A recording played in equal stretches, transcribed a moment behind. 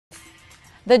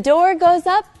The door goes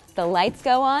up, the lights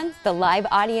go on, the live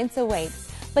audience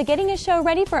awaits. But getting a show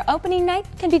ready for opening night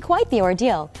can be quite the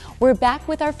ordeal. We're back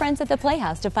with our friends at the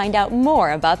Playhouse to find out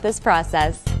more about this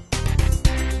process.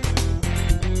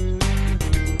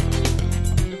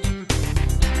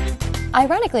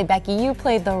 Ironically, Becky, you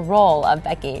played the role of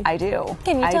Becky. I do.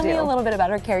 Can you tell me a little bit about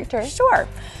her character? Sure.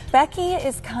 Becky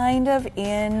is kind of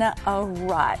in a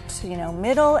rut, you know,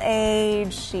 middle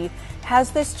age. She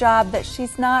has this job that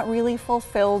she's not really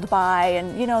fulfilled by,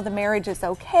 and you know, the marriage is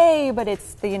okay, but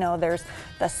it's the, you know, there's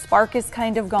the spark is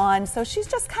kind of gone. So she's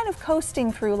just kind of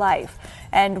coasting through life.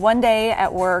 And one day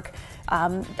at work,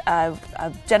 a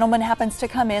gentleman happens to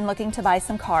come in looking to buy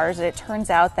some cars. It turns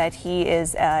out that he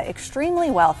is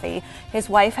extremely wealthy. His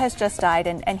wife has just died,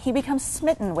 and he becomes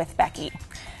smitten with Becky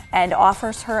and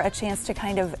offers her a chance to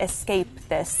kind of escape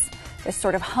this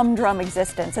sort of humdrum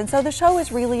existence. And so the show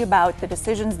is really about the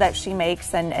decisions that she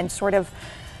makes and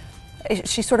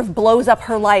she sort of blows up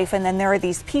her life, and then there are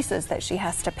these pieces that she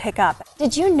has to pick up.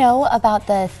 Did you know about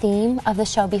the theme of the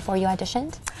show before you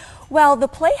auditioned? Well, the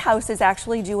Playhouse is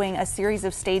actually doing a series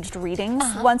of staged readings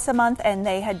once a month, and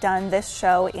they had done this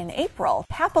show in April.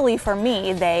 Happily for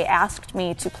me, they asked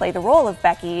me to play the role of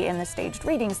Becky in the staged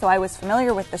reading, so I was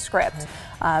familiar with the script.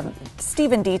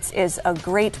 Stephen Dietz is a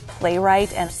great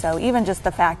playwright, and so even just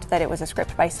the fact that it was a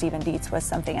script by Stephen Dietz was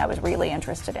something I was really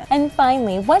interested in. And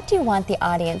finally, what do you want the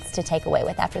audience to take away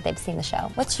with after they've seen the show?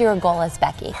 What's your goal as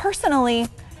Becky? Personally,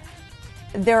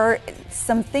 there are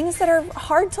some things that are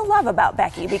hard to love about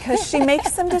Becky because she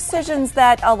makes some decisions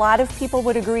that a lot of people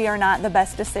would agree are not the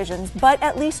best decisions, but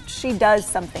at least she does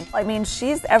something. I mean,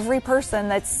 she's every person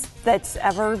that's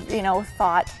ever, you know,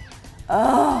 thought,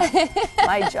 oh,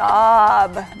 my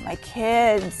job, my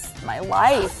kids, my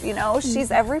life, you know,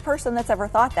 she's every person that's ever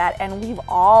thought that, and we've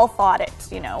all thought it,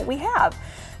 you know, we have.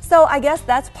 So I guess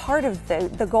that's part of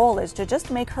the goal, is to just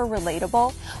make her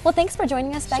relatable. Well, thanks for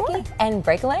joining us, Becky, Sure. and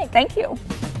break a leg. Thank you.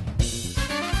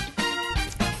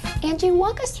 Angie,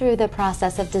 walk us through the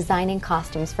process of designing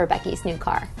costumes for Becky's new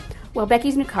car. Well,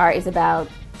 Becky's new car is about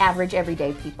average,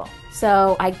 everyday people.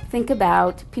 So I think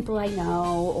about people I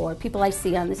know or people I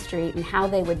see on the street and how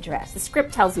they would dress. The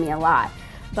script tells me a lot,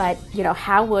 but you know,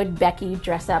 how would Becky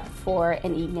dress up for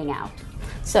an evening out?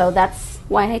 So that's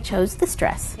why I chose this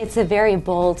dress. It's a very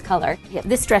bold color. Yeah,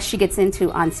 this dress she gets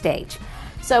into on stage.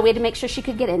 So we had to make sure she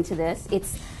could get into this.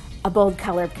 It's a bold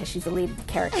color because she's a lead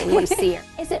character. We want to see her.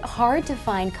 Is it hard to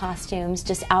find costumes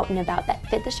just out and about that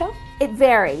fit the show? It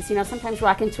varies. You know, sometimes you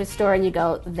walk into a store and you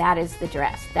go, that is the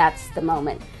dress, that's the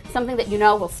moment. Something that you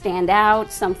know will stand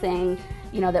out, something,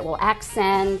 you know, that will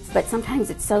accent, but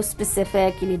sometimes it's so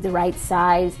specific, you need the right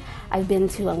size. I've been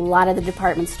to a lot of the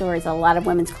department stores, a lot of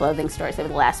women's clothing stores over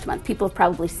the last month. People have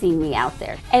probably seen me out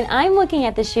there. And I'm looking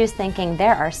at the shoes thinking,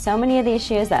 there are so many of these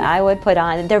shoes that I would put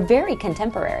on. They're very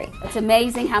contemporary. It's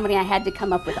amazing how many I had to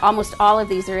come up with. Almost all of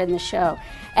these are in the show.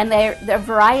 And they're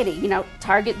variety, you know,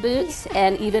 Target boots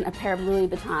and even a pair of Louis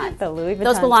Vuitton. The Louis Vuitton.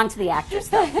 Those belong to the actress,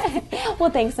 though.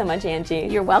 Well, thanks so much, Angie.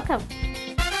 You're welcome.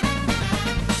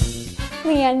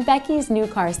 Leanne, Becky's new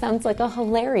car sounds like a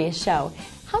hilarious show.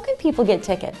 How can people get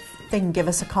tickets? They can give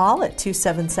us a call at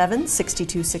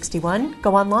 277-6261,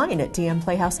 go online at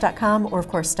dmplayhouse.com, or of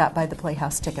course stop by the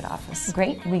Playhouse ticket office.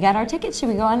 Great, we got our tickets. Should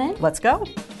we go on in? Let's go.